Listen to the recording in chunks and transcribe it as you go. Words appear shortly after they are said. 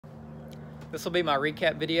This will be my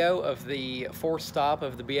recap video of the fourth stop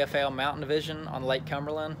of the BFL Mountain Division on Lake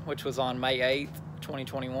Cumberland, which was on May 8th,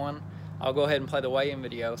 2021. I'll go ahead and play the weigh-in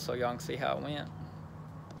video so y'all can see how it went.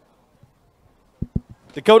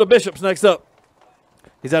 Dakota Bishop's next up.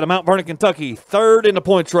 He's out of Mount Vernon, Kentucky, third in the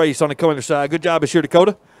points race on the co-winner side. Good job this year,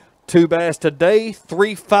 Dakota. 2 bass today,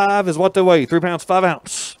 3.5 is what they weigh, 3 pounds, 5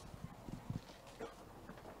 ounce.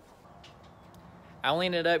 I only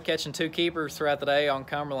ended up catching 2 keepers throughout the day on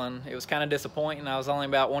Cumberland. It was kind of disappointing. I was only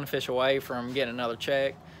about 1 fish away from getting another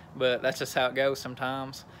check, but that's just how it goes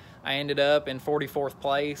sometimes. I ended up in 44th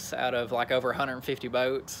place out of like over 150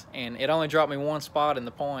 boats, and it only dropped me 1 spot in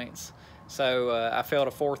the points, so I fell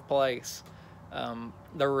to 4th place.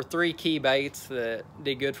 There were 3 key baits that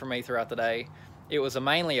did good for me throughout the day. It was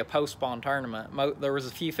mainly a post-spawn tournament. There was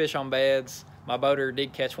a few fish on beds. My boater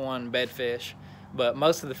did catch 1 bed fish, but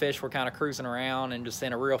most of the fish were kind of cruising around and just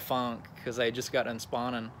in a real funk because they just got done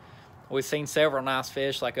spawning. We've seen several nice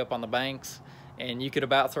fish like up on the banks, and you could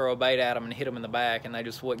about throw a bait at them and hit them in the back and they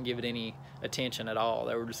just wouldn't give it any attention at all.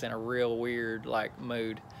 They were just in a real weird like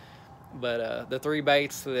mood. But the 3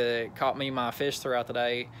 baits that caught me my fish throughout the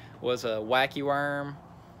day was a wacky worm,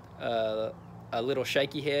 a little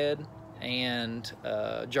shaky head, and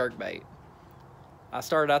jerk bait. I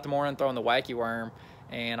started out the morning throwing the wacky worm,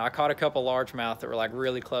 and I caught a couple largemouth that were like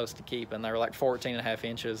really close to keeping. They were like 14.5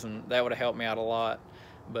 inches, and that would have helped me out a lot,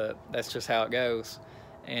 but that's just how it goes.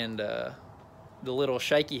 And the little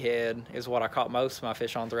shaky head is what I caught most of my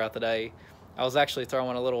fish on throughout the day. I was actually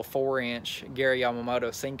throwing a little 4-inch Gary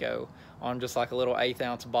Yamamoto Cinco on just like a little 1/8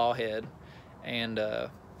 ounce ball head, and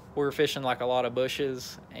we were fishing like a lot of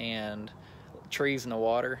bushes and trees in the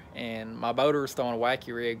water, and my boater was throwing a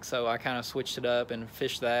wacky rig, so I kind of switched it up and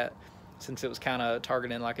fished that since it was kind of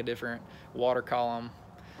targeting like a different water column.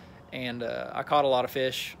 And I caught a lot of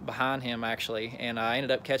fish behind him actually, and I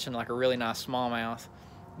ended up catching like a really nice smallmouth.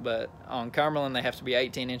 But on Cumberland they have to be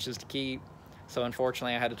 18 inches to keep, so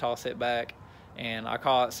unfortunately I had to toss it back. And I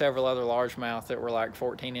caught several other largemouth that were like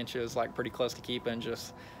 14 inches, like pretty close to keeping,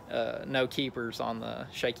 just no keepers on the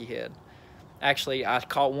shaky head. Actually, I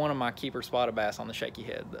caught one of my keeper spotted bass on the shaky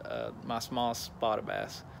head, my smallest spotted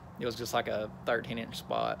bass. It was just like a 13-inch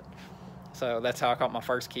spot. So that's how I caught my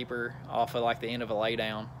first keeper off of like the end of a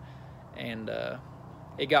laydown. And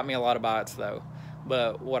it got me a lot of bites though.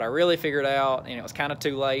 But what I really figured out, and it was kind of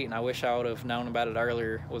too late, and I wish I would have known about it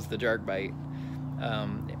earlier, was the jerk bait.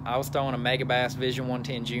 I was throwing a Megabass Vision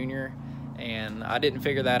 110 Junior, and I didn't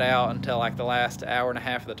figure that out until like the last hour and a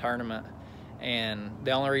half of the tournament. And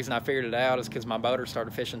the only reason I figured it out is because my boater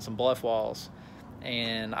started fishing some bluff walls,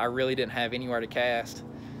 and I really didn't have anywhere to cast.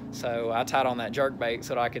 So I tied on that jerk bait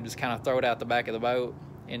so that I could just kind of throw it out the back of the boat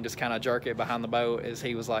and just kind of jerk it behind the boat as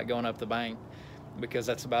he was like going up the bank, because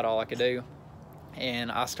that's about all I could do.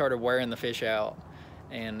 And I started wearing the fish out,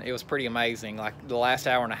 and it was pretty amazing. Like the last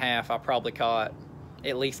hour and a half, I probably caught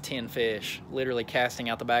at least 10 fish, literally casting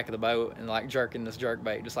out the back of the boat and like jerking this jerk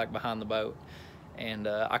bait just like behind the boat. And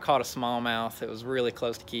I caught a smallmouth that was really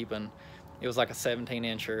close to keeping. It was like a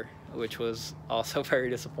 17-incher, which was also very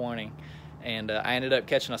disappointing. And I ended up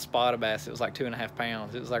catching a spotted bass. It was like 2.5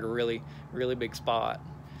 pounds. It was like a really, really big spot.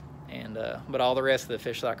 And but all the rest of the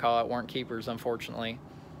fish that I caught weren't keepers, unfortunately.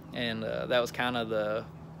 And that was kind of the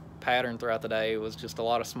pattern throughout the day. It was just a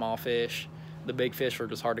lot of small fish. The big fish were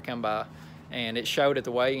just hard to come by. And it showed at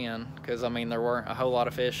the weigh-in, because I mean there weren't a whole lot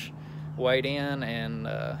of fish weighed in, and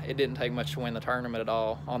it didn't take much to win the tournament at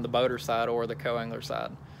all on the boater side or the co-angler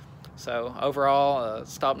side. So overall,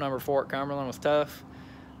 stop number 4 at Cumberland was tough,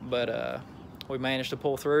 but we managed to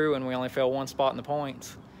pull through, and we only fell 1 spot in the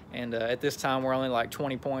points. And at this time we're only like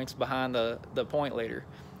 20 points behind the point leader.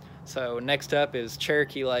 So next up is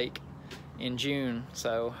Cherokee Lake in June,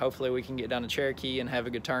 so hopefully we can get down to Cherokee and have a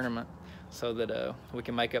good tournament so that we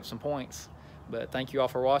can make up some points. But thank you all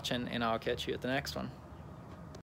for watching, and I'll catch you at the next one.